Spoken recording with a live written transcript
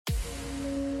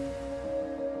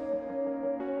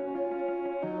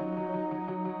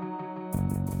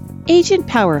Agent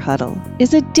Power Huddle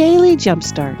is a daily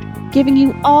jumpstart, giving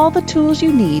you all the tools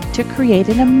you need to create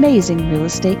an amazing real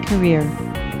estate career.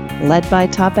 Led by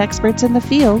top experts in the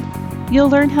field, you'll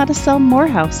learn how to sell more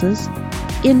houses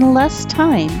in less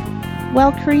time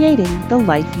while creating the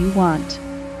life you want.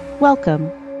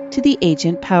 Welcome to the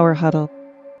Agent Power Huddle.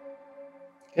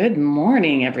 Good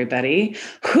morning, everybody.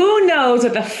 Who knows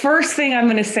what the first thing I'm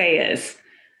going to say is?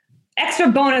 Extra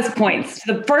bonus points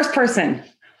to the first person.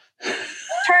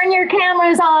 Turn your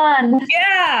cameras on.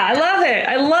 Yeah, I love it.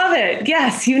 I love it.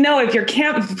 Yes, you know, if your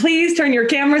please turn your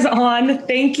cameras on.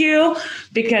 Thank you,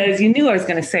 because you knew I was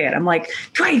going to say it. I'm like,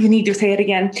 do I even need to say it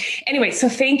again? Anyway, so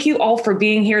thank you all for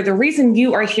being here. The reason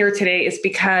you are here today is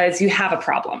because you have a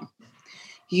problem.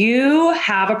 You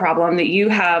have a problem that you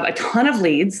have a ton of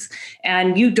leads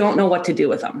and you don't know what to do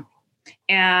with them.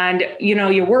 And, you know,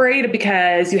 you're worried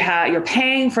because you're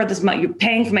paying for this money. You're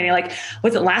paying for money. Like,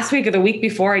 was it last week or the week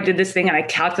before I did this thing and I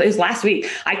calculated, it was last week.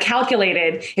 I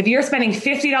calculated if you're spending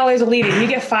 $50 a lead and you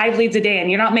get 5 leads a day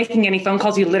and you're not making any phone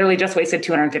calls, you literally just wasted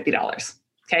 $250.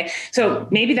 Okay. So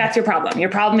maybe that's your problem. Your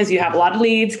problem is you have a lot of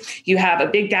leads. You have a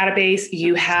big database.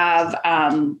 You have,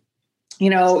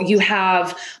 you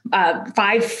have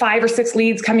five or six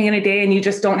leads coming in a day and you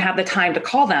just don't have the time to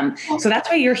call them. So that's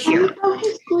why you're here.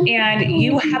 And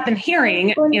you have been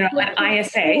hearing, an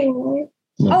ISA.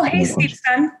 Oh, hey, Steve's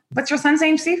son. What's your son's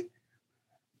name, Steve?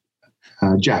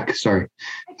 Jack, sorry.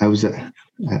 I was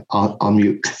on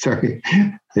mute. Sorry.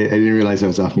 I didn't realize I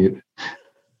was off mute.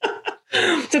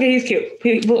 It's okay. He's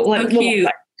cute. We'll let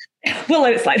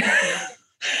it slide.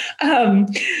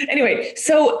 Anyway,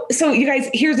 so you guys,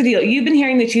 here's the deal. You've been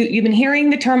hearing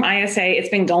the term ISA. It's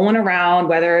been going around,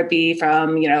 whether it be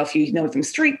from, if you know from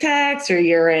Street Text or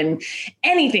you're in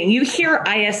anything, you hear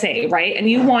ISA, right? And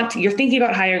you're thinking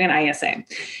about hiring an ISA.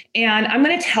 And I'm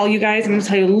going to tell you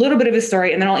a little bit of a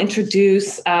story, and then I'll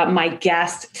introduce my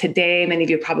guest today. Many of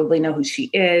you probably know who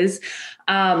she is.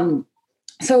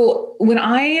 So when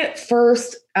I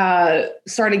first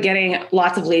started getting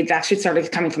lots of leads, actually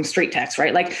started coming from Street Text,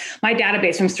 right? Like my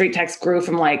database from Street Text grew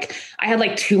from I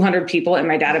had 200 people in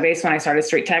my database when I started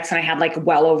Street Text, and I had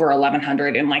well over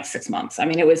 1,100 in 6 months. I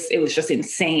mean, it was just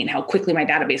insane how quickly my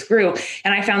database grew.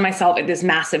 And I found myself at this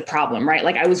massive problem, right?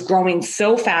 I was growing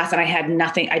so fast and I had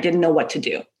nothing, I didn't know what to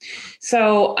do.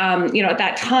 So, at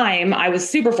that time, I was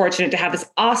super fortunate to have this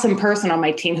awesome person on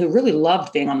my team who really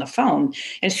loved being on the phone.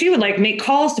 And she would make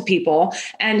calls to people,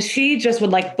 and she just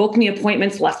would book me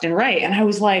appointments left and right. And I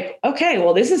was like, okay,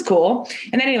 well, this is cool.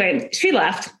 And then anyway, she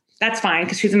left. That's fine,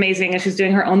 because she's amazing and she's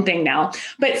doing her own thing now.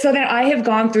 But so then I have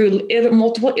gone through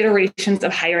multiple iterations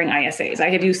of hiring ISAs.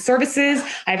 I have used services.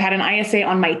 I've had an ISA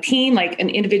on my team, an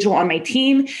individual on my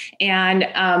team. And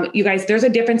you guys, there's a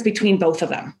difference between both of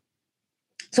them.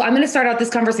 So I'm going to start out this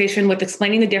conversation with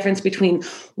explaining the difference between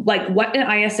what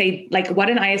an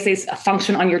ISA's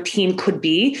function on your team could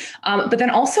be. But then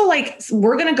also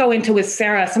we're going to go into with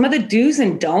Sarah, some of the do's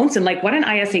and don'ts and what an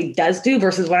ISA does do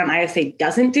versus what an ISA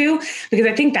doesn't do. Because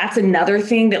I think that's another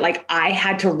thing that I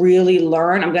had to really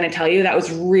learn. I'm going to tell you that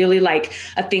was really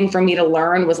a thing for me to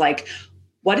learn was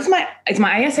is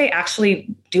my ISA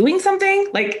actually doing something?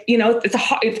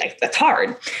 It's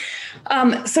hard.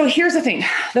 So here's the thing.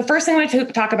 The first thing I want to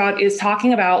talk about is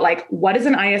talking about what is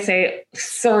an ISA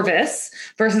service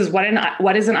versus what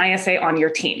is an ISA on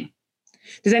your team.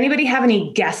 Does anybody have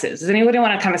any guesses? Does anybody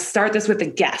want to kind of start this with a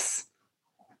guess?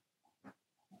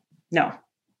 No.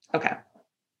 Okay.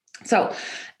 So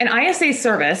an ISA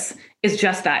service is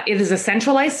just that. It is a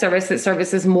centralized service that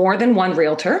services more than one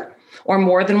realtor or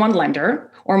more than one lender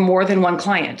or more than one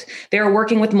client. They're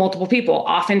working with multiple people,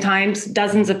 oftentimes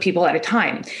dozens of people at a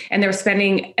time. And they're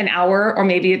spending an hour or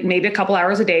maybe a couple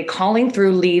hours a day calling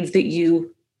through leads that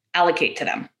you allocate to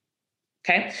them.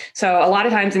 Okay. So a lot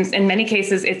of times in many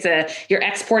cases, you're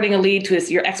exporting a lead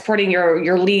you're exporting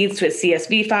your leads to a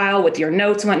CSV file with your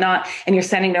notes and whatnot, and you're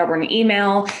sending it over an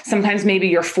email. Sometimes maybe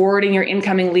you're forwarding your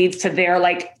incoming leads to their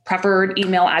preferred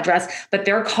email address, but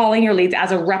they're calling your leads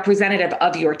as a representative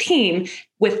of your team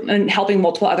and helping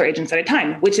multiple other agents at a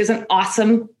time, which is an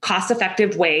awesome,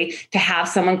 cost-effective way to have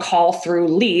someone call through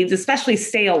leads, especially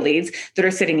stale leads that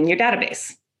are sitting in your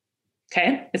database.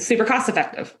 Okay. It's super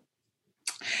cost-effective.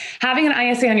 Having an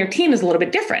ISA on your team is a little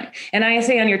bit different. An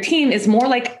ISA on your team is more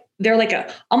they're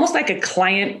almost like a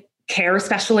client care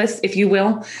specialist, if you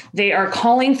will. They are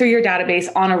calling through your database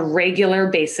on a regular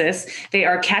basis. They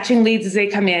are catching leads as they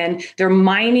come in. They're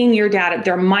mining your data.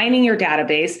 They're mining your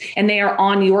database, and they are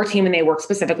on your team and they work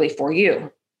specifically for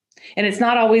you. And it's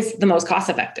not always the most cost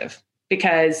effective,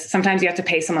 because sometimes you have to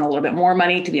pay someone a little bit more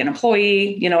money to be an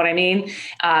employee. You know what I mean?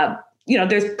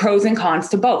 There's pros and cons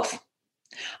to both.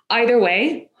 Either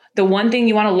way, the one thing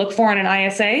you want to look for in an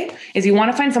ISA is you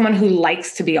want to find someone who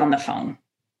likes to be on the phone.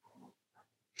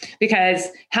 Because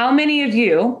how many of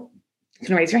you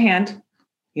can raise your hand?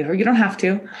 You don't have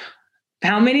to.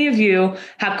 How many of you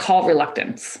have call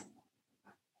reluctance?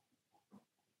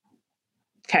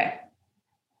 Okay.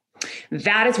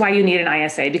 That is why you need an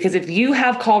ISA, because if you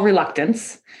have call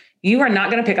reluctance, you are not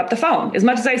going to pick up the phone. As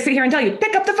much as I sit here and tell you,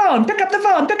 pick up the phone, pick up the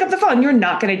phone, pick up the phone, you're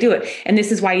not going to do it. And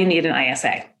this is why you need an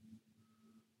ISA.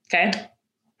 Okay.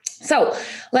 So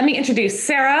let me introduce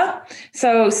Sarah.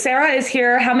 So Sarah is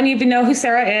here. How many of you know who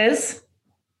Sarah is?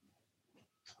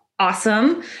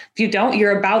 Awesome. If you don't,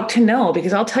 you're about to know,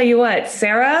 because I'll tell you what,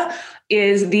 Sarah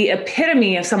is the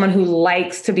epitome of someone who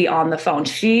likes to be on the phone.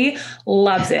 She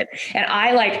loves it. And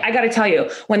I got to tell you,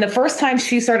 when the first time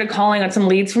she started calling on some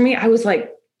leads for me, I was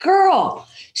like, girl,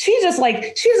 she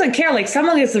doesn't care. Like,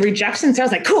 someone gets the rejection.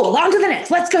 Sarah's like, cool, on to the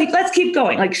next. Let's go. Let's keep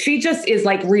going. Like, she just is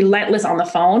like relentless on the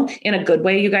phone in a good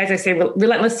way. You guys, I say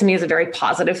relentless to me is a very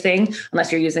positive thing,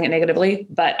 unless you're using it negatively.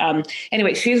 But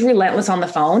anyway, she's relentless on the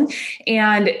phone.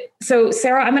 And so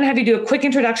Sarah, I'm going to have you do a quick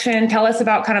introduction. Tell us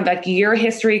about kind of like your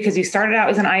history, because you started out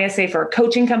as an ISA for a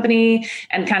coaching company,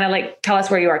 and kind of like tell us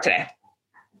where you are today.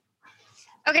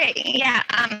 Okay. Yeah.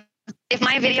 If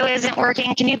my video isn't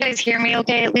working, can you guys hear me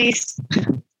okay at least?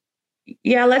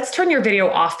 Yeah, let's turn your video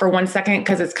off for 1 second,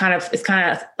 because it's kind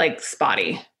of like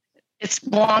spotty. It's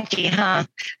wonky, huh?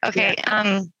 Okay.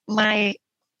 Yeah.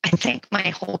 I think my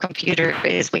whole computer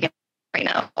is waking up right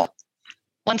now.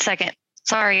 1 second.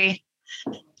 Sorry.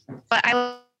 But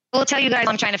I will tell you guys,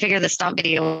 I'm trying to figure this stop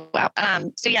video out.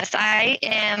 So yes, I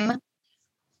am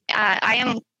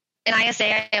an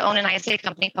ISA. I own an ISA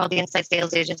company called the Inside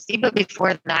Sales Agency. But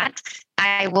before that,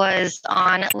 I was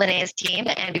on Linnea's team.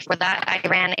 And before that, I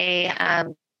ran a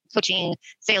coaching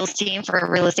sales team for a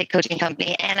real estate coaching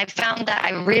company. And I found that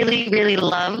I really, really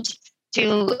loved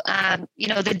to,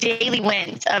 the daily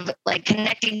wins of like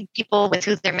connecting people with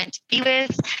who they're meant to be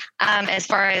with, as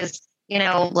far as,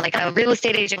 like a real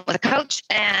estate agent with a coach.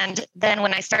 And then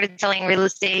when I started selling real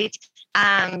estate,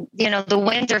 the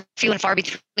wins are few and far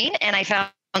between. And I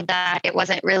found that it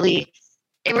wasn't really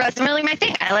my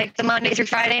thing. I like the Monday through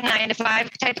Friday, 9 to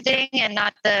 5 type of thing, and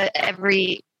not the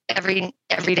every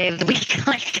day of the week,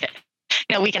 like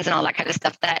weekends and all that kind of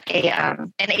stuff that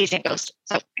an agent goes to.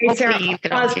 So hey, Sarah, you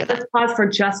can pause for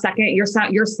just a second.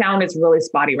 Your sound is really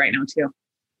spotty right now too.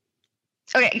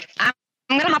 Okay, I'm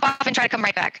gonna hop off and try to come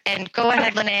right back. And go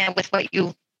ahead, Linnea, with what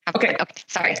you have. Okay,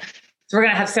 sorry. So we're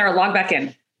gonna have Sarah log back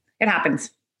in. It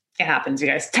happens. It happens, you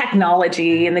guys.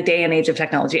 Technology in the day and age of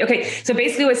technology. Okay. So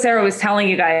basically what Sarah was telling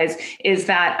you guys is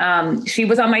that she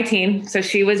was on my team. So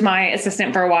she was my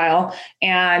assistant for a while,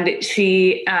 and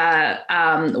she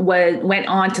went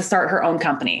on to start her own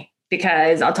company,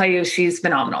 because I'll tell you, she's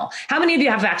phenomenal. How many of you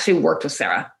have actually worked with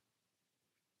Sarah?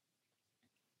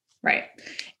 Right.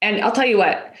 And I'll tell you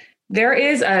what, there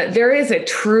is a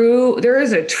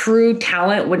true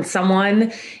talent when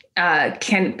someone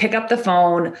can pick up the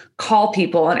phone, call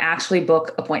people, and actually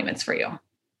book appointments for you.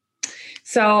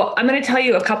 So I'm going to tell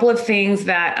you a couple of things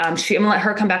that I'm going to let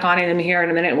her come back on in here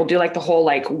in a minute. We'll do like the whole,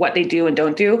 like what they do and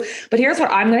don't do. But here's what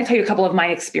I'm going to tell you, a couple of my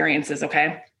experiences.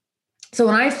 Okay. So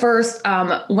when I first,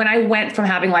 when I went from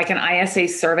having like an ISA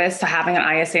service to having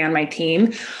an ISA on my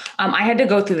team, I had to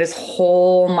go through this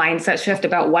whole mindset shift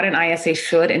about what an ISA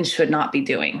should and should not be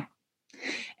doing.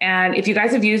 And if you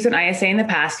guys have used an ISA in the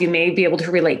past, you may be able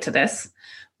to relate to this.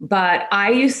 But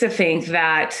I used to think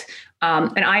that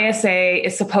an ISA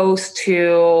is supposed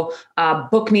to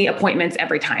book me appointments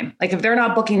every time. Like if they're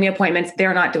not booking me appointments,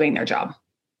 they're not doing their job.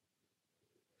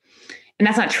 And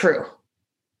that's not true.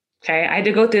 Okay. I had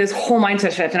to go through this whole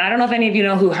mindset shift. And I don't know if any of you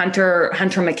know who Hunter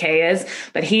McKay is,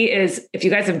 but he is, if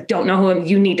you guys don't know who him,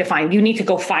 you need to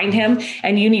go find him,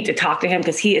 and you need to talk to him,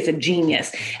 because he is a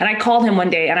genius. And I called him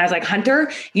one day and I was like,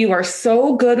 Hunter, you are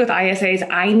so good with ISAs.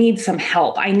 I need some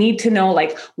help. I need to know,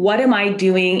 like, what am I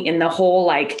doing in the whole,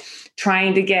 like,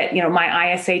 trying to get,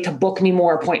 my ISA to book me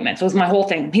more appointments. It was my whole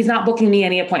thing. He's not booking me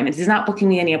any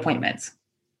appointments.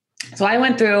 So I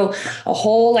went through a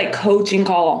whole like coaching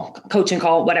call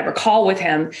with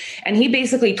him. And he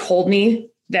basically told me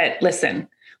that, listen,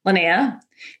 Linnea,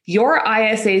 your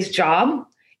ISA's job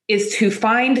is to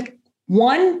find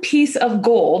one piece of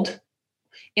gold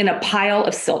in a pile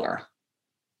of silver.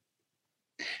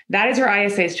 That is your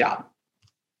ISA's job.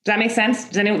 Does that make sense?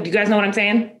 Do you guys know what I'm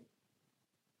saying?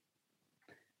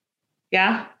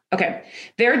 Yeah. Okay.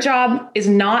 Their job is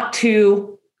not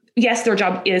to, yes, their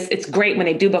job is, it's great when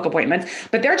they do book appointments,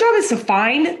 but their job is to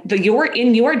find in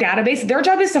your database, their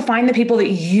job is to find the people that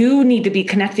you need to be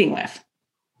connecting with.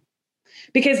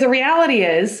 Because the reality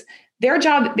is their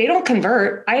job, they don't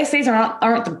convert. ISAs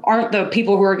aren't the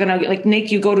people who are going to like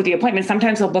make you go to the appointment.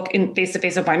 Sometimes they'll book in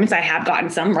face-to-face appointments. I have gotten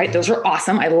some, right? Those are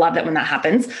awesome. I love that when that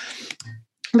happens.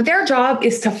 But their job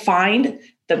is to find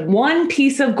the one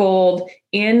piece of gold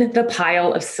in the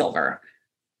pile of silver.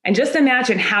 And just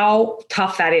imagine how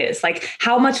tough that is. Like,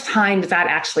 how much time does that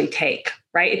actually take,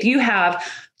 right? If you have,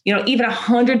 even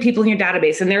 100 people in your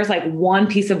database and there's like one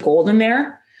piece of gold in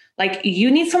there, like you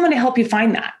need someone to help you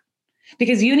find that.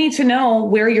 Because you need to know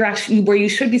where you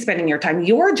should be spending your time.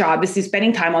 Your job is to be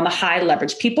spending time on the high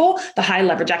leverage people, the high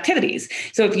leverage activities.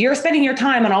 So if you're spending your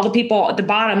time on all the people at the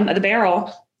bottom of the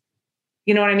barrel,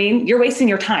 you know what I mean? You're wasting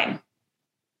your time.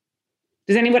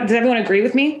 Does everyone agree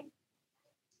with me?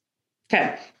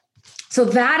 Okay. So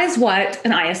that is what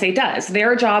an ISA does.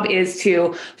 Their job is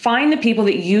to find the people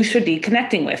that you should be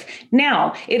connecting with.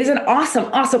 Now, it is an awesome,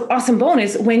 awesome, awesome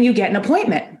bonus when you get an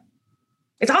appointment.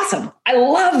 It's awesome. I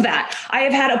love that. I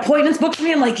have had appointments booked for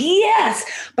me. I'm like, yes.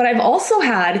 But I've also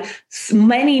had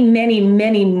many, many,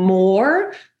 many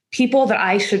more people that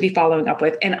I should be following up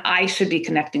with and I should be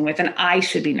connecting with and I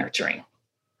should be nurturing.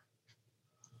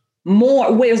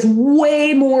 There's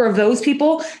way more of those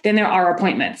people than there are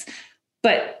appointments.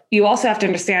 But you also have to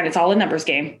understand it's all a numbers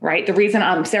game, right? The reason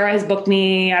Sarah has booked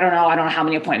me, I don't know how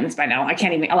many appointments by now. I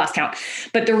lost count.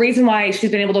 But the reason why she's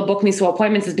been able to book me so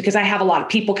appointments is because I have a lot of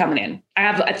people coming in.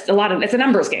 It's a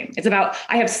numbers game. It's about,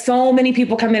 I have so many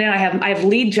people coming in. I have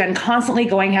lead gen constantly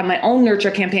going, have my own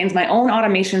nurture campaigns, my own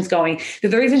automations going.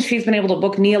 The reason she's been able to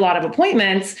book me a lot of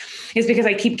appointments is because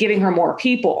I keep giving her more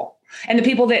people. And the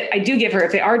people that I do give her,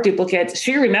 if they are duplicates,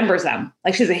 she remembers them.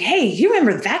 Like she's like, hey, you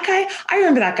remember that guy? I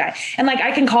remember that guy. And like,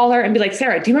 I can call her and be like,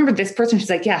 Sarah, do you remember this person? She's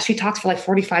like, yeah, she talks for like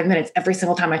 45 minutes every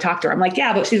single time I talk to her. I'm like,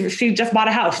 yeah, but she just bought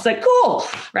a house. She's like, cool.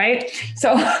 Right.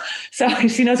 So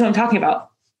she knows what I'm talking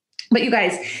about. But you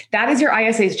guys, that is your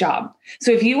ISA's job.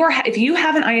 So if you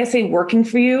have an ISA working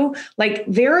for you, like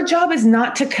their job is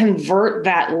not to convert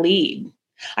that lead.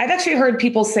 I've actually heard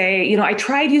people say, I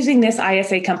tried using this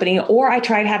ISA company, or I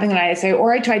tried having an ISA,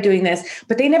 or I tried doing this,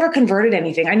 but they never converted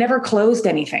anything. I never closed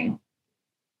anything.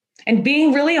 And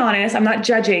being really honest, I'm not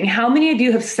judging. How many of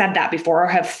you have said that before or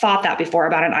have thought that before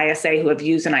about an ISA who have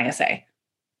used an ISA?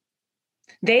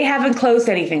 They haven't closed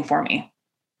anything for me.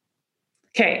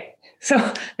 Okay,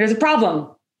 so there's a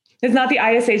problem. It's not the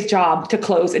ISA's job to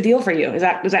close a deal for you. Is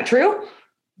that true?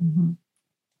 Mm-hmm.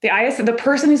 The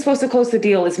person who's supposed to close the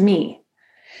deal is me.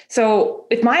 So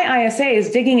if my ISA is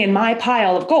digging in my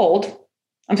pile of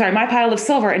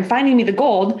silver and finding me the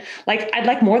gold, like I'd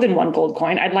like more than one gold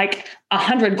coin. I'd like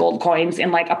 100 gold coins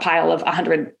in like a pile of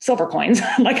 100 silver coins,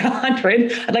 like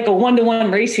 100. I'd like a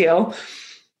 1-to-1 ratio.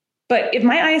 But if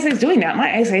my ISA is doing that,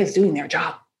 my ISA is doing their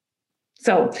job.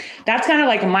 So that's kind of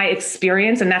like my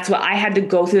experience. And that's what I had to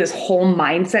go through, this whole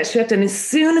mindset shift. And as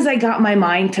soon as I got my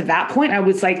mind to that point, I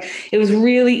was like, it was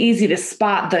really easy to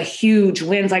spot the huge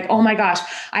wins. Like, oh my gosh,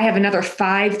 I have another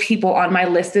 5 people on my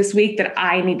list this week that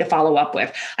I need to follow up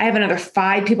with. I have another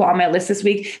 5 people on my list this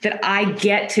week that I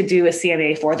get to do a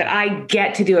CMA for, that I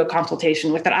get to do a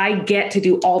consultation with, that I get to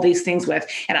do all these things with.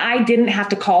 And I didn't have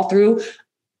to call through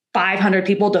 500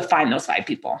 people to find those 5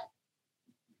 people.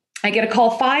 I get a call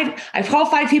 5. I call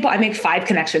 5 people. I make 5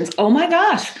 connections. Oh my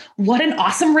gosh, what an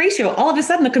awesome ratio. All of a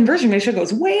sudden the conversion ratio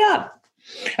goes way up.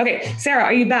 Okay. Sarah,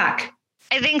 are you back?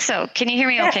 I think so. Can you hear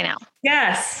me okay now?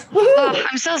 Yes. Oh,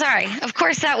 I'm so sorry. Of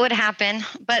course that would happen,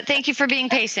 but thank you for being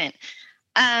patient.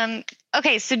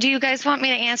 Okay. So do you guys want me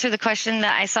to answer the question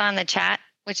that I saw in the chat,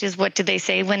 which is what do they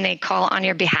say when they call on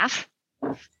your behalf?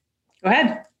 Go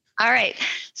ahead. All right.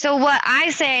 So what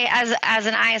I say as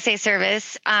an ISA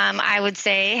service, I would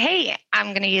say, hey, I'm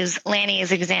going to use Lanny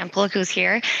as example, who's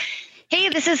here. Hey,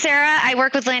 this is Sarah. I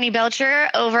work with Lanny Belcher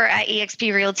over at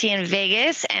eXp Realty in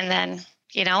Vegas. And then,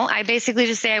 I basically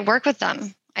just say I work with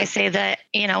them. I say that,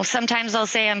 sometimes I'll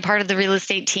say I'm part of the real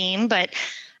estate team, but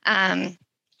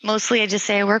mostly I just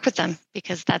say I work with them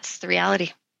because that's the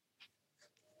reality.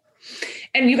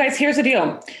 And you guys, here's the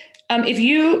deal.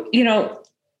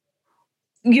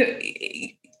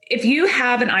 If you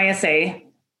have an ISA,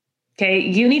 okay,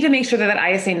 you need to make sure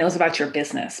that ISA knows about your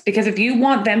business, because if you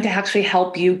want them to actually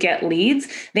help you get leads,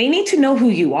 they need to know who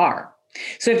you are.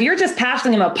 So if you're just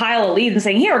passing them a pile of leads and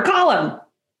saying, here, call them,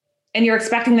 and you're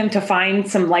expecting them to find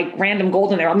some like random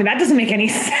gold in there, I mean, that doesn't make any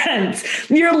sense.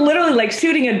 You're literally like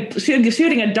shooting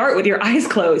a dart with your eyes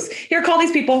closed. Here, call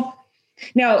these people.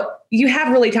 Now, you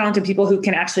have really talented people who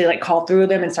can actually like call through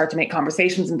them and start to make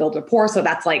conversations and build rapport. So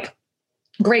that's like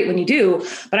great when you do,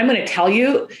 but I'm going to tell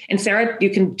you, and Sarah, you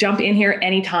can jump in here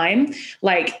anytime.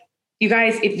 Like You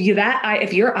guys, if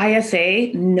your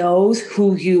ISA knows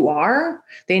who you are,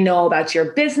 they know about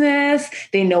your business,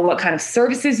 they know what kind of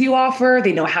services you offer,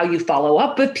 they know how you follow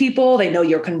up with people, they know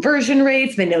your conversion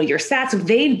rates, they know your stats. So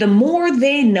the more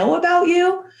they know about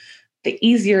you, the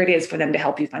easier it is for them to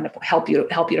help you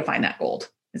to find that gold.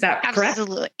 Is that correct?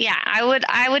 Absolutely. Yeah.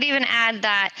 I would even add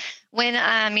that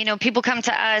when, people come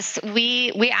to us,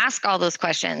 we ask all those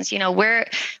questions, where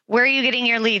are you getting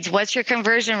your leads? What's your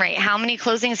conversion rate? How many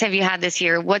closings have you had this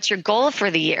year? What's your goal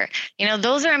for the year?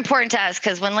 Those are important to us,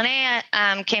 because when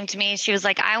Linnea came to me, she was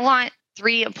like, I want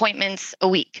 3 appointments a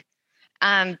week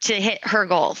to hit her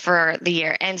goal for the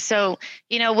year. And so,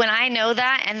 when I know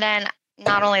that, and then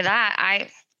not only that,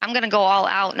 I'm going to go all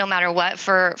out no matter what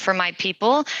for my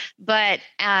people. But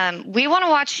we want to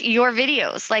watch your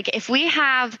videos. Like if we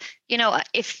have,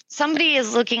 if somebody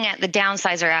is looking at the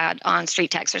downsizer ad on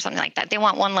Street Text or something like that, they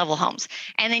want 1-level homes.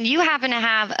 And then you happen to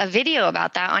have a video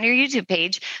about that on your YouTube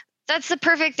page. That's the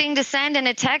perfect thing to send in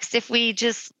a text if we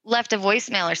just left a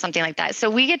voicemail or something like that.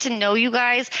 So we get to know you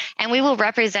guys, and we will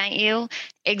represent you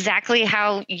exactly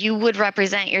how you would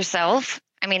represent yourself.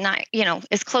 I mean, not,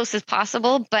 as close as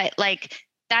possible, but like,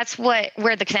 that's where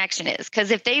the connection is. Because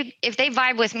if they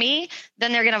vibe with me,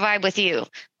 then they're going to vibe with you.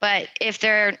 But if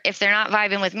they're not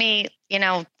vibing with me,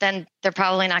 then they're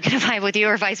probably not going to vibe with you,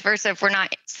 or vice versa, if we're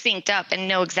not synced up and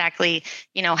know exactly,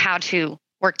 how to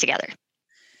work together.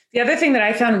 The other thing that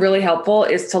I found really helpful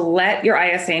is to let your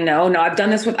ISA know. Now, I've done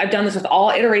this with all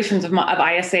iterations of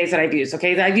ISAs that I've used.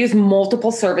 Okay, I've used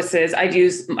multiple services. I've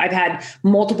had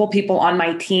multiple people on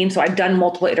my team, so I've done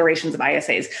multiple iterations of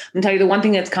ISAs. I'm gonna tell you the one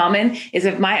thing that's common is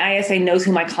if my ISA knows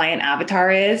who my client avatar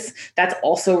is, that's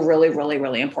also really, really,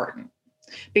 really important,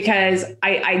 because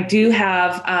I do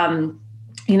have an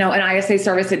ISA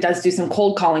service that does do some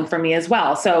cold calling for me as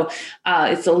well. So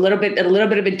it's a little bit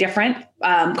of a different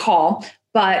call.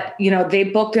 But, they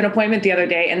booked an appointment the other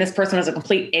day, and this person was a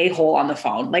complete a-hole on the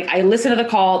phone. Like, I listened to the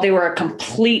call. They were a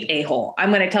complete a-hole.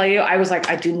 I'm going to tell you, I was like,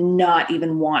 I do not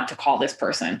even want to call this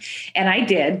person. And I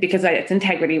did, because it's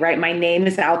integrity, right? My name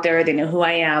is out there. They know who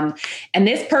I am. And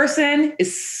this person,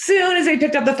 as soon as they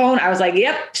picked up the phone, I was like,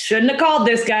 yep, shouldn't have called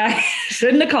this guy.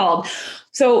 Shouldn't have called.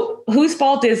 So whose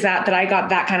fault is that I got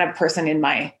that kind of person in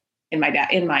my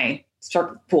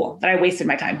circle pool, that I wasted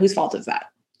my time? Whose fault is that?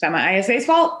 Is that my ISA's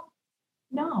fault?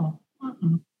 No.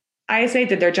 ISA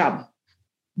did their job.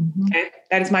 Mm-hmm. Okay.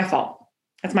 That is my fault.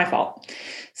 That's my fault.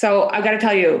 So I've got to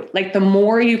tell you, like, the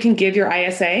more you can give your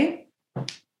ISA,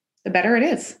 the better it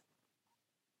is.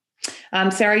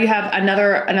 Sarah, you have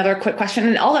another quick question.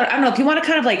 And I don't know if you want to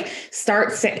kind of like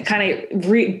start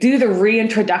do the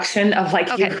reintroduction of like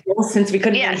your goals, since we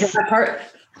couldn't even hear that part.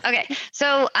 Okay.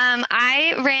 So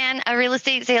I ran a real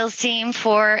estate sales team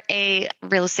for a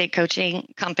real estate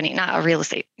coaching company, a real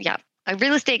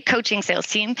estate coaching sales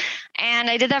team. And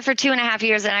I did that for 2.5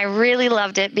 years. And I really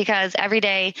loved it, because every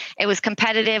day it was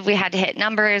competitive. We had to hit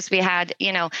numbers. We had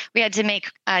to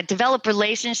develop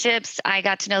relationships. I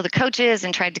got to know the coaches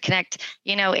and tried to connect,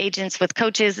 agents with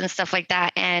coaches and stuff like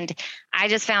that. And I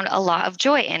just found a lot of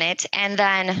joy in it. And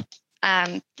then,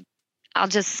 I'll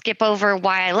just skip over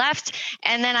why I left.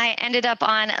 And then I ended up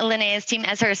on Linnea's team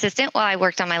as her assistant while I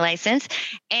worked on my license.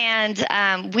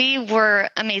 And we were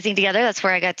amazing together. That's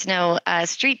where I got to know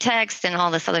Street Text and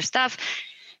all this other stuff.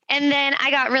 And then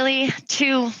I got really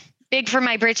too big for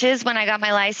my britches when I got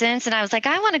my license. And I was like,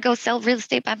 I want to go sell real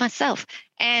estate by myself.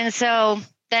 And so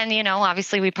then,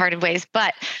 obviously we parted ways,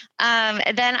 but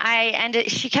then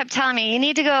she kept telling me, you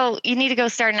need to go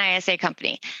start an ISA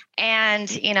company. And,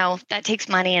 that takes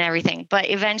money and everything. But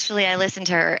eventually I listened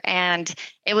to her, and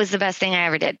it was the best thing I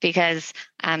ever did, because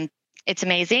it's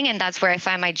amazing. And that's where I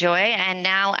find my joy. And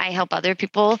now I help other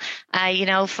people,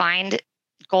 find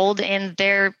gold in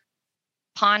their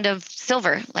pond of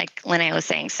silver, like Linnea was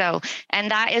saying. So,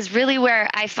 and that is really where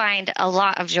I find a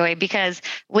lot of joy, because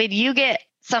when you get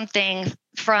something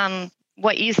from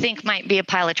what you think might be a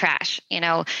pile of trash,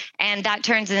 and that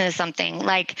turns into something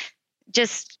like,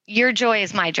 just your joy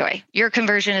is my joy. Your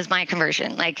conversion is my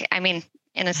conversion. Like, I mean,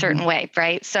 in a certain way,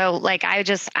 right? So like,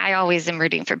 I always am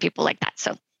rooting for people like that.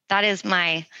 So that is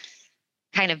my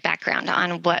kind of background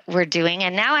on what we're doing.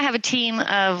 And now I have a team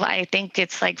of, I think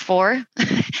it's like 4.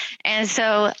 And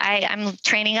so I'm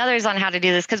training others on how to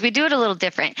do this, because we do it a little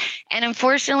different. And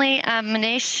unfortunately,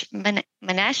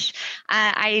 Manesh,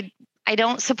 I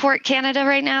don't support Canada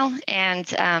right now.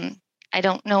 And I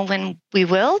don't know when we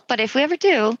will, but if we ever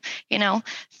do,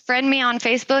 friend me on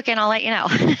Facebook and I'll let you know.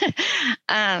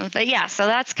 But yeah, so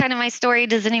that's kind of my story.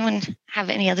 Does anyone have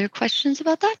any other questions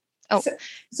about that? Oh,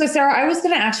 so Sarah, I was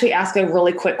going to actually ask a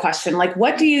really quick question. Like,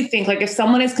 what do you think, like if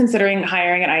someone is considering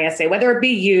hiring an ISA, whether it be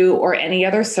you or any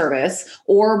other service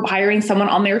or hiring someone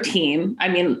on their team, I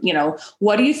mean,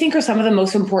 what do you think are some of the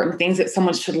most important things that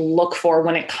someone should look for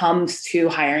when it comes to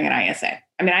hiring an ISA?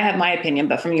 I mean, I have my opinion,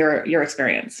 but from your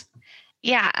experience.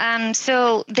 Yeah.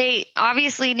 So they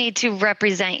obviously need to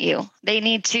represent you. They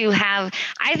need to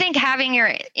I think having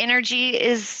your energy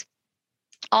is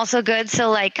also good.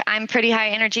 So like I'm pretty high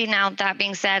energy. Now, that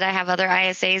being said, I have other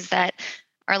ISAs that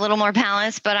are a little more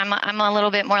balanced, but I'm a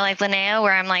little bit more like Linnea,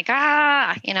 where I'm like,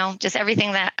 just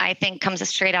everything that I think comes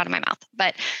straight out of my mouth.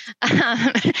 But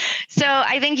so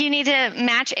I think you need to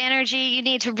match energy. You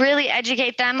need to really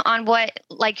educate them on what,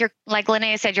 like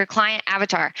Linnea said, your client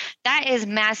avatar. That is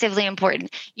massively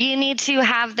important. You need to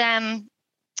have them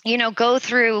go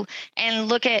through and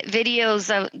look at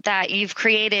videos that you've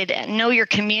created and know your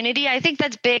community. I think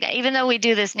that's big, even though we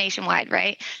do this nationwide,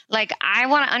 right? Like I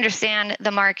want to understand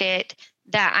the market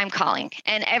that I'm calling,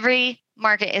 and every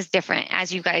market is different,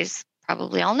 as you guys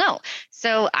probably all know.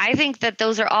 So I think that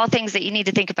those are all things that you need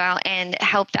to think about and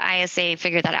help the ISA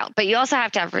figure that out. But you also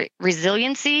have to have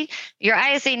resiliency. Your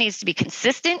ISA needs to be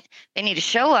consistent. They need to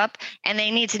show up, and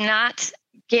they need to not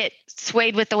get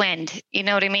swayed with the wind. You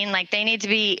know what I mean? Like they need to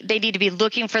be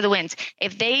looking for the winds.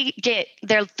 If they get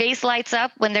their face lights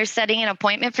up when they're setting an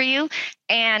appointment for you,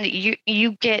 and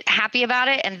you get happy about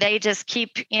it, and they just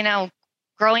keep,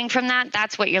 growing from that,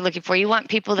 that's what you're looking for. You want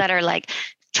people that are like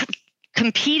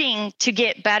competing to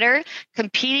get better,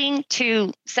 competing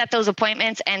to set those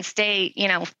appointments and stay,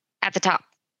 at the top.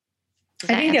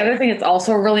 I think the other thing that's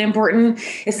also really important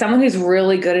is someone who's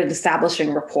really good at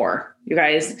establishing rapport. You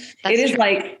guys,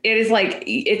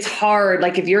 it's hard.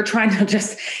 Like if you're trying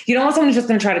to you don't want someone who's just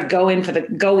going to try to go in for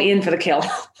the kill.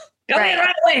 Right.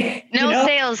 Right away,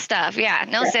 sales stuff. Yeah.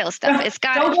 Sales stuff. It's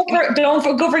got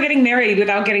don't go for getting married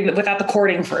without the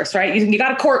courting first, right? You got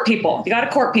to court people.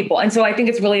 And so I think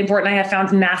it's really important. I have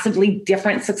found massively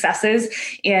different successes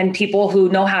in people who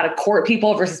know how to court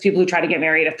people versus people who try to get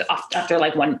married after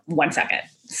like one second.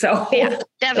 So yeah,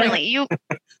 definitely.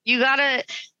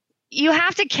 You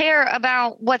have to care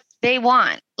about what they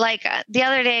want. Like the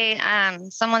other day,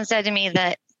 someone said to me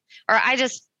that,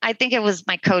 I think it was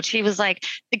my coach. He was like,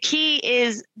 the key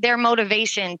is their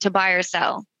motivation to buy or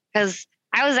sell. Because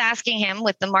I was asking him,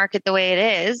 with the market the way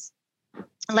it is,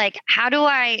 like, how do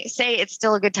I say it's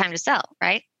still a good time to sell,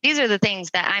 right? These are the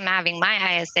things that I'm having my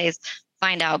ISAs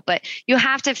find out. But you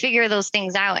have to figure those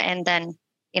things out and then,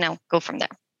 go from there.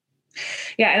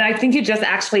 Yeah. And I think you just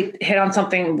actually hit on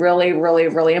something really, really,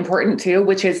 really important too,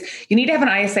 which is you need to have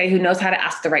an ISA who knows how to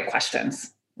ask the right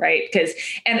questions. Right.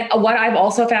 And what I've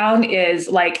also found is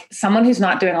like someone who's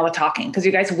not doing all the talking, because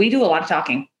you guys, we do a lot of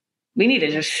talking. We need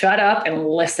to just shut up and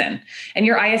listen. And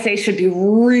your ISA should be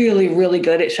really, really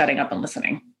good at shutting up and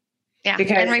listening. Yeah.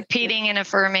 And repeating and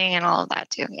affirming and all of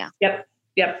that too. Yeah.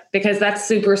 Yep. Because that's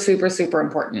super, super, super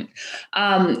important.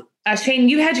 Shane,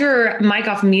 you had your mic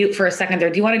off mute for a second there.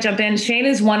 Do you want to jump in? Shane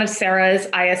is one of Sarah's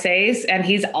ISAs, and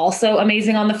he's also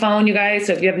amazing on the phone, you guys.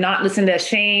 So if you have not listened to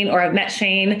Shane or have met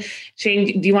Shane,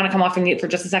 do you want to come off and mute for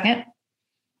just a second?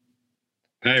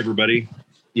 Hi, everybody.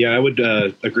 Yeah, I would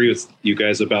agree with you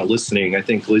guys about listening. I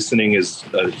think listening is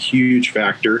a huge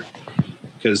factor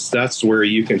because that's where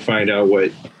you can find out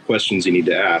what questions you need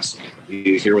to ask.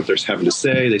 You hear what they're having to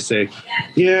say. They say,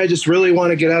 yeah, I just really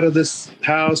want to get out of this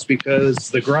house because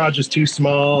the garage is too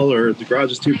small or the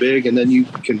garage is too big. And then you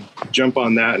can jump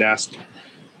on that and ask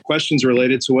questions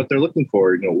related to what they're looking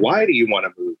for. Why do you want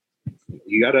to move?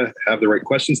 You got to have the right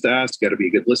questions to ask. You got to be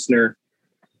a good listener.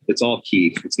 It's all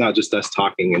key. It's not just us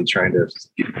talking and trying to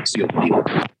seal the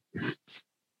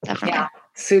deal. Yeah,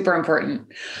 super important.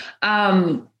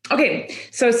 Okay,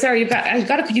 so Sarah, you've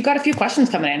got a few questions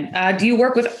coming in. Do you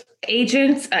work with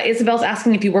agents? Isabel's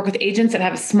asking if you work with agents that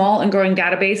have a small and growing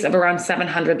database of around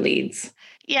 700 leads.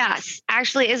 Yes,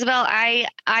 actually, Isabel, I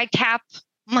cap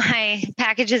my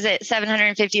packages at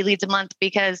 750 leads a month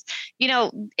because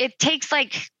it takes I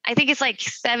think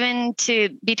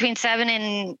it's between 7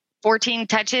 and 14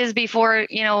 touches before,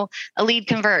 a lead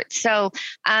converts. So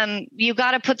you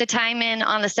got to put the time in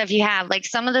on the stuff you have. Like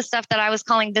some of the stuff that I was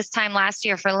calling this time last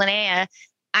year for Linnea,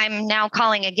 I'm now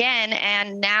calling again.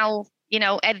 And now,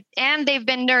 and they've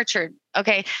been nurtured.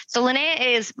 Okay. So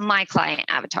Linnea is my client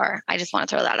avatar. I just want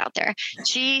to throw that out there.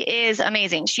 She is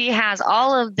amazing. She has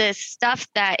all of this stuff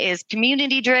that is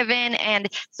community driven. And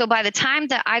so by the time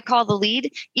that I call the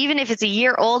lead, even if it's a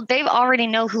year old, they've already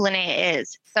know who Linnea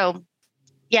is. So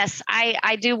yes,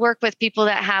 I do work with people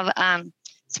that have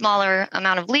smaller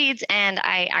amount of leads. And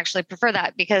I actually prefer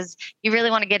that because you really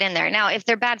want to get in there. Now, if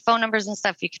they're bad phone numbers and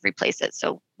stuff, you can replace it.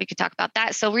 So we could talk about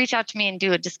that. So reach out to me and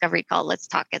do a discovery call. Let's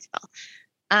talk as well.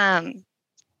 And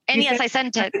yes, I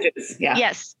sent text. Yeah.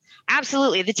 Yes,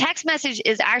 absolutely. The text message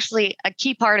is actually a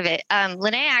key part of it.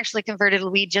 Lene actually converted a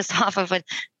lead just off of a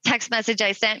text message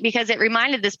I sent because it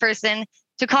reminded this person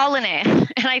to call Lene.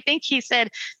 And I think he said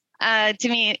to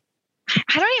me,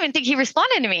 I don't even think he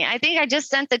responded to me. I think I just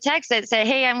sent the text that said,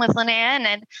 hey, I'm with Linnea,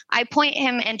 and I point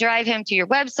him and drive him to your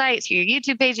website, to your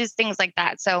YouTube pages, things like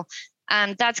that. So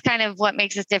that's kind of what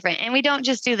makes us different. And we don't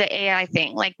just do the AI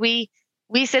thing. Like we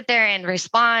sit there and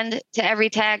respond to every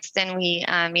text, and we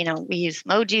use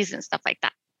emojis and stuff like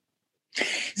that.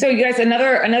 So you guys,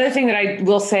 another thing that I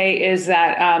will say is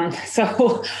that,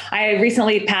 so I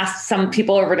recently passed some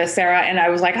people over to Sarah, and I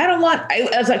was like, I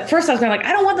was like, first I was going like,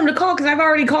 I don't want them to call because I've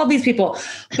already called these people.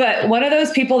 But one of those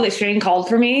people that Shane called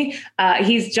for me,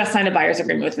 he's just signed a buyer's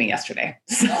agreement with me yesterday.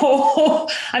 So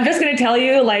I'm just going to tell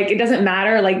you, like, it doesn't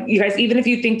matter. Like, you guys, even if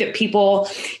you think that people,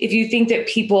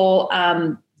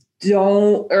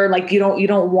 don't, or like, you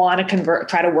don't want to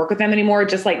try to work with them anymore,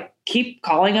 just like keep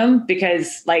calling them,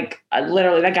 because like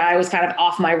literally that guy was kind of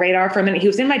off my radar for a minute. He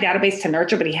was in my database to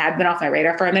nurture, but he had been off my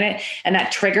radar for a minute. And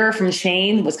that trigger from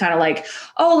Shane was kind of like,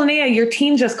 oh, Linnea, your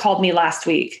team just called me last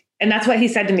week. And that's what he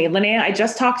said to me. Linnea, I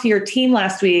just talked to your team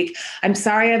last week. I'm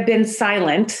sorry I've been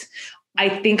silent. I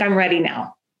think I'm ready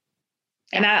now.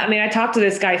 And I talked to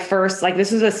this guy first, like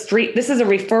this is a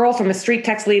referral from a street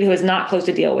text lead who has not closed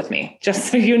a deal with me.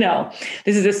 Just so you know,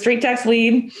 this is a street text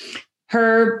lead,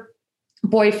 her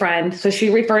boyfriend. So she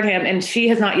referred him, and she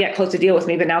has not yet closed a deal with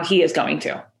me, but now he is going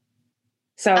to.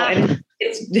 So and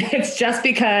it's just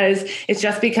because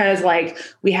like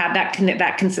we have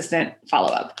that consistent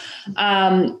follow up.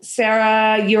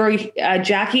 Sarah,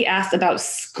 Jackie asked about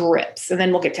scripts, and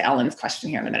then we'll get to Ellen's question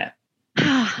here in a minute.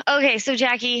 Okay, so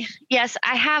Jackie, yes,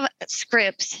 I have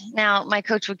scripts. Now, my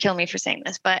coach would kill me for saying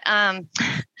this, but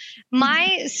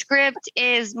my script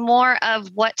is more of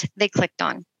what they clicked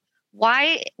on.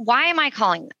 Why am I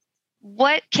calling them?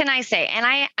 What can I say?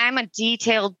 And I'm a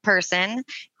detailed person.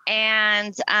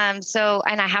 And and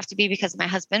I have to be because of my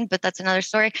husband, but that's another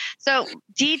story. So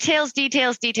details.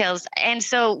 And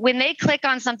so when they click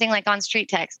on something like on Street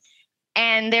Text,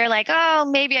 and they're like, oh,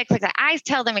 maybe I click that. I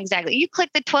tell them exactly. You click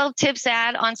the 12 tips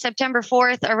ad on September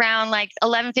 4th around like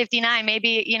 11:59.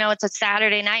 Maybe, it's a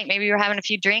Saturday night. Maybe you're having a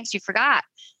few drinks. You forgot,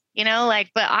 but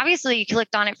obviously you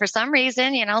clicked on it for some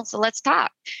reason, so let's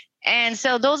talk. And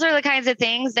so those are the kinds of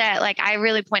things that like I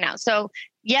really point out. So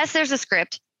yes, there's a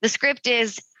script. The script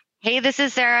is, hey, this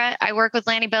is Sarah. I work with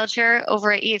Lanny Belcher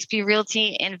over at eXp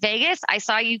Realty in Vegas. I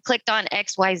saw you clicked on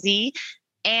XYZ.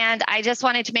 And I just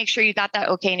wanted to make sure you got that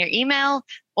okay in your email,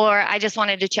 or I just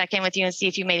wanted to check in with you and see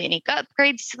if you made any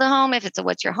upgrades to the home, if it's a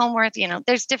what's your home worth,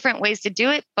 there's different ways to do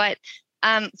it. But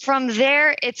from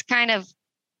there, it's kind of,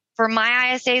 for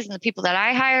my ISAs and the people that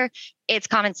I hire, it's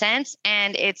common sense,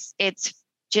 and it's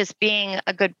just being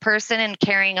a good person and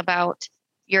caring about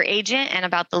your agent and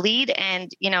about the lead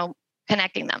and,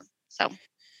 connecting them. So.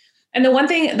 And the one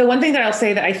thing that I'll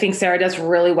say that I think Sarah does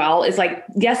really well is like,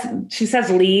 yes, she says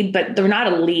lead, but they're not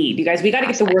a lead. You guys, we got to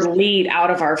get the word lead out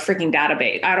of our freaking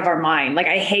database, out of our mind. Like,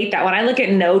 I hate that when I look at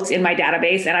notes in my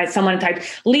database and someone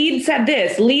typed lead said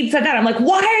this, lead said that. I'm like,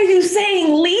 why are you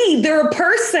saying lead? They're a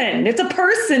person. It's a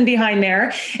person behind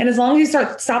there. And as long as you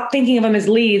stop thinking of them as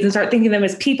leads and start thinking of them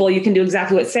as people, you can do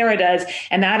exactly what Sarah does.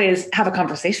 And that is have a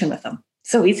conversation with them.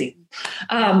 So easy.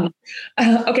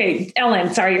 Okay,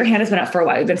 Ellen, sorry, your hand has been up for a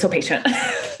while. You've been so patient.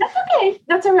 That's okay.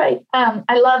 That's all right.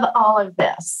 I love all of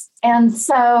this. And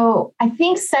so I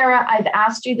think, Sarah, I've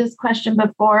asked you this question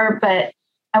before, but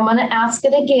I want to ask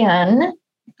it again.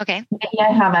 Okay. Maybe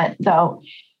I haven't, though.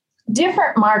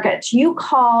 Different markets, you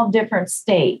call different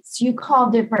states, you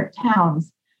call different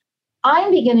towns.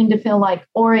 I'm beginning to feel like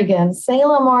Oregon,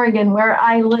 Salem, Oregon, where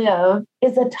I live,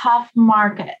 is a tough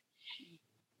market.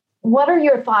 What are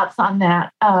your thoughts on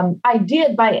that?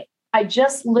 I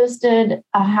just listed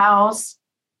a house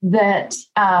that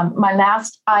my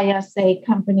last ISA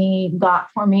company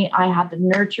got for me. I had to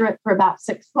nurture it for about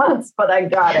 6 months, but I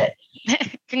got it.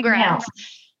 Congrats.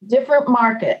 Now, different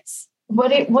markets.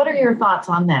 What are your thoughts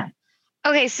on that?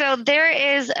 Okay, so there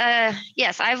is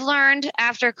yes, I've learned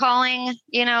after calling,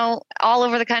 all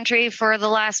over the country for the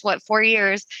last 4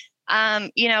 years.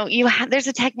 There's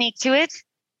a technique to it.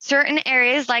 Certain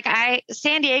areas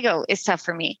San Diego is tough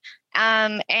for me.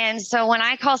 And so when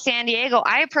I call San Diego,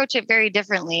 I approach it very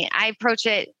differently. I approach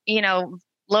it,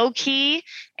 low key.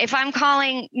 If I'm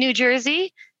calling New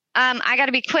Jersey, I got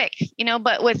to be quick,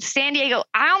 but with San Diego,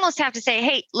 I almost have to say,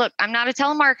 hey, look, I'm not a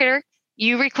telemarketer.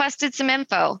 you requested some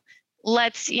info.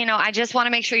 Let's, I just want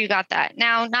to make sure you got that.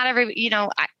 Now, not every,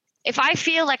 if I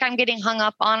feel like I'm getting hung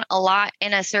up on a lot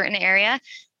in a certain area,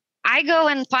 I go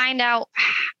and find out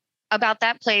about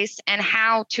that place and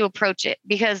how to approach it,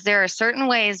 because there are certain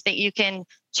ways that you can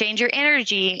change your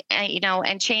energy,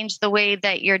 and change the way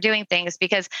that you're doing things.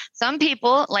 Because some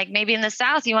people, like maybe in the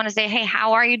South, you want to say, hey,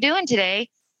 how are you doing today?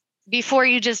 Before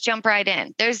you just jump right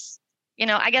in. There's,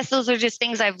 I guess those are just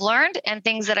things I've learned and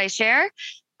things that I share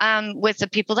with the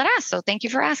people that ask. So thank you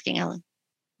for asking, Ellen.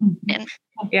 And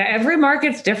yeah, every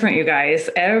market's different, you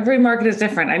guys. Every market is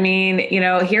different. I mean,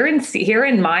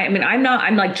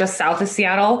 I'm like just south of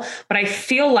Seattle, but I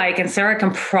feel like, and Sarah can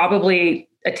probably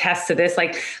attest to this,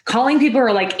 like calling people who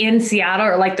are like in Seattle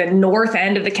or like the north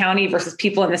end of the county versus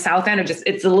people in the south end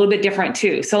it's a little bit different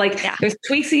too. So like there's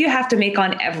tweaks that you have to make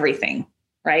on everything.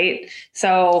 Right.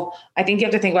 So I think you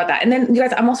have to think about that. And then you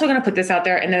guys, I'm also going to put this out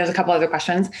there, and then there's a couple other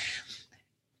questions.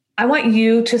 I want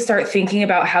you to start thinking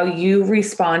about how you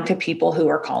respond to people who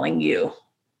are calling you.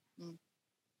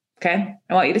 Okay.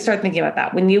 I want you to start thinking about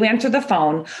that. When you answer the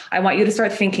phone, I want you to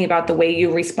start thinking about the way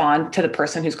you respond to the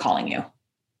person who's calling you,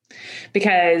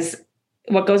 because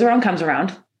what goes around comes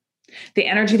around. The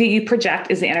energy that you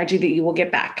project is the energy that you will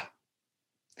get back.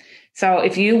 So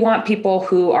if you want people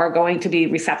who are going to be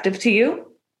receptive to you,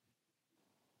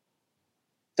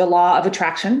 the law of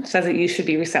attraction says that you should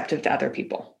be receptive to other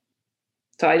people.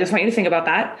 So I just want you to think about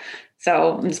that.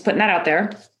 So I'm just putting that out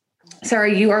there. Sarah,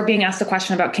 you are being asked a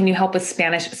question about, can you help with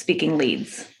Spanish speaking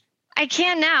leads? I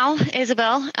can now,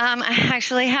 Isabel. I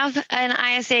actually have an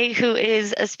ISA who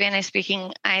is a Spanish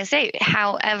speaking ISA.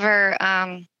 However,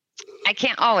 I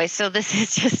can't always. So this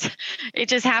is it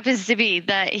just happens to be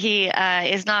that he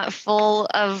is not full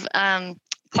of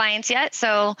clients yet.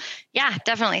 So yeah,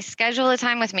 definitely schedule a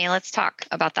time with me. Let's talk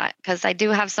about that, because I do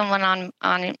have someone on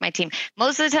my team.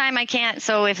 Most of the time I can't.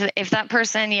 So if that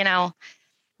person,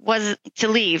 was to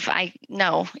leave, I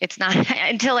know it's not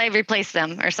until I replace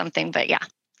them or something. But yeah,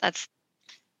 that's.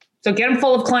 So get him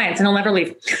full of clients and he'll never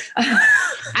leave.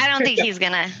 I don't think he's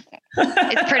gonna.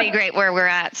 It's pretty great where we're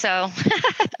at. So.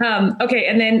 Okay.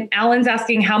 And then Alan's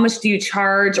asking, how much do you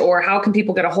charge, or how can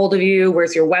people get a hold of you?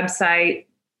 Where's your website?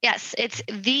 Yes, it's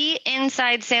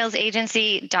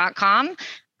theinsidesalesagency.com.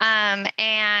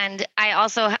 And I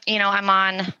also, I'm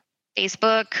on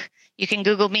Facebook. You can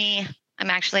Google me. I'm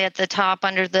actually at the top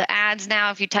under the ads now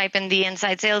if you type in the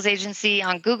Inside Sales Agency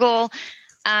on Google.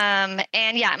 And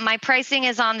yeah, my pricing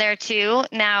is on there too.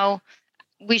 Now,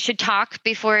 we should talk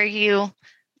before you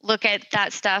look at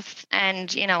that stuff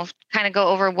and, kind of go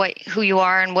over who you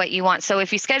are and what you want. So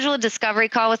if you schedule a discovery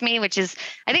call with me, which is,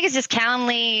 I think it's just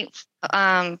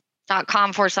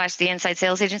calendly.com/the Inside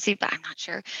Sales Agency, but I'm not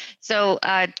sure. So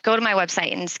go to my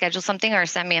website and schedule something, or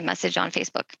send me a message on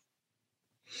Facebook.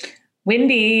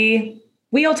 Wendy,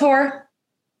 Wheel Tour.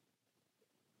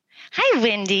 Hi,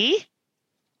 Wendy.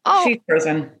 Oh, she's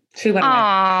frozen. She went away.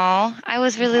 Oh, I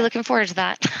was really looking forward to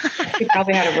that. She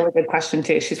probably had a really good question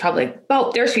too. She's probably,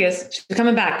 oh, there she is. She's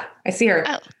coming back. I see her.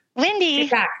 Oh, Wendy. She's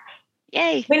back.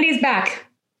 Yay. Wendy's back.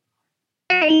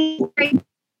 Hey.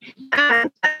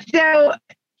 So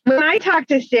when I talked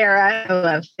to Sarah, I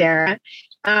love Sarah,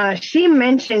 she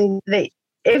mentioned that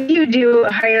if you do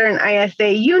hire an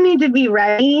ISA, you need to be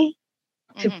ready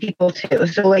to people too.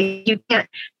 So like, you can't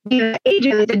be the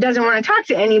agent that doesn't want to talk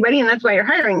to anybody, and that's why you're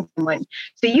hiring someone.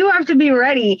 So you have to be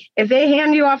ready if they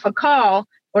hand you off a call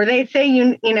or they say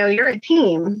you're a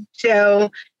team.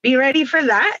 So be ready for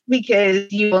that,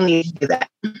 because you will need to do that.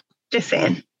 Just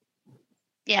saying.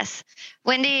 Yes.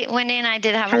 Wendy and I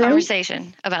did have a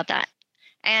conversation about that.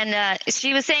 And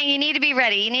she was saying you need to be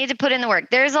ready. You need to put in the work.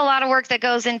 There's a lot of work that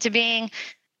goes into being,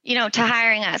 to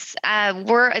hiring us.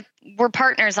 We're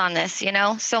partners on this,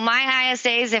 So my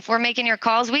ISAs, if we're making your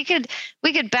calls, we could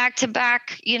back to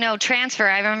back, transfer.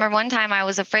 I remember one time I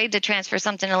was afraid to transfer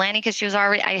something to Lanny because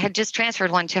I had just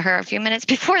transferred one to her a few minutes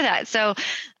before that. So,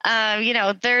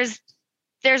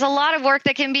 there's a lot of work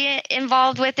that can be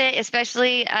involved with it,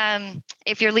 especially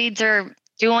if your leads are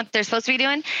doing what they're supposed to be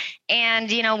doing. And,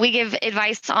 we give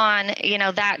advice on,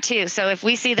 that too. So if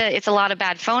we see that it's a lot of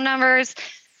bad phone numbers,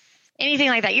 anything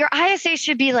like that, your ISA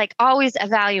should be like always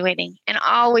evaluating and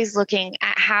always looking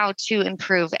at how to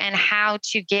improve and how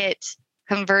to get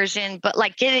conversion, but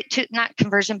like get it to not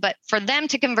conversion, but for them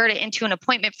to convert it into an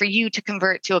appointment for you to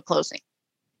convert it to a closing,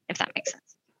 if that makes sense.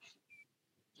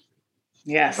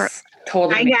 Yes,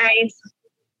 totally. Hi, guys.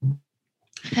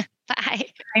 Bye.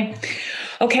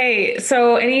 Okay,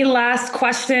 so any last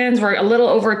questions? We're a little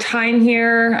over time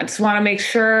here. I just want to make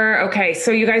sure. Okay,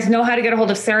 so you guys know how to get a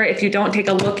hold of Sarah. If you don't, take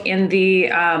a look in the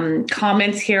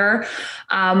comments here.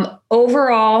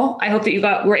 overall, I hope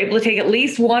that were able to take at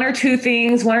least one or two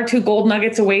gold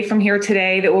nuggets away from here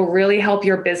today that will really help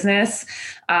your business.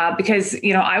 Because,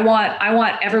 I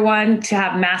want everyone to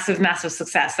have massive, massive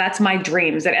success. That's my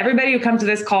dreams, that everybody who comes to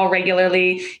this call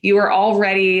regularly, you are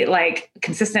already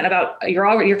consistent about,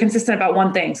 you're consistent about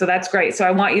one thing. So that's great. So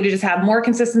I want you to just have more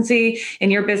consistency in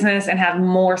your business and have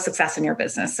more success in your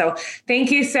business. So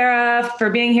thank you, Sarah, for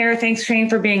being here. Thanks, Shane,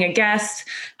 for being a guest.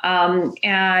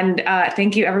 And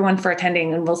thank you everyone for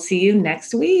attending, and we'll see you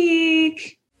next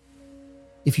week.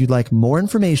 If you'd like more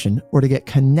information or to get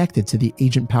connected to the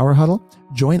Agent Power Huddle,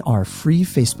 join our free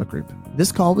Facebook group.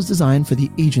 This call was designed for the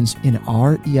agents in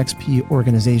our EXP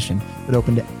organization, but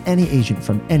open to any agent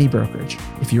from any brokerage.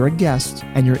 If you're a guest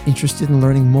and you're interested in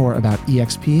learning more about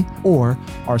EXP or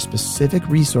our specific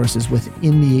resources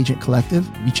within the Agent Collective,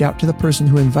 reach out to the person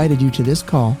who invited you to this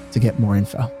call to get more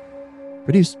info.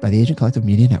 Produced by the Agent Collective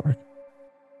Media Network.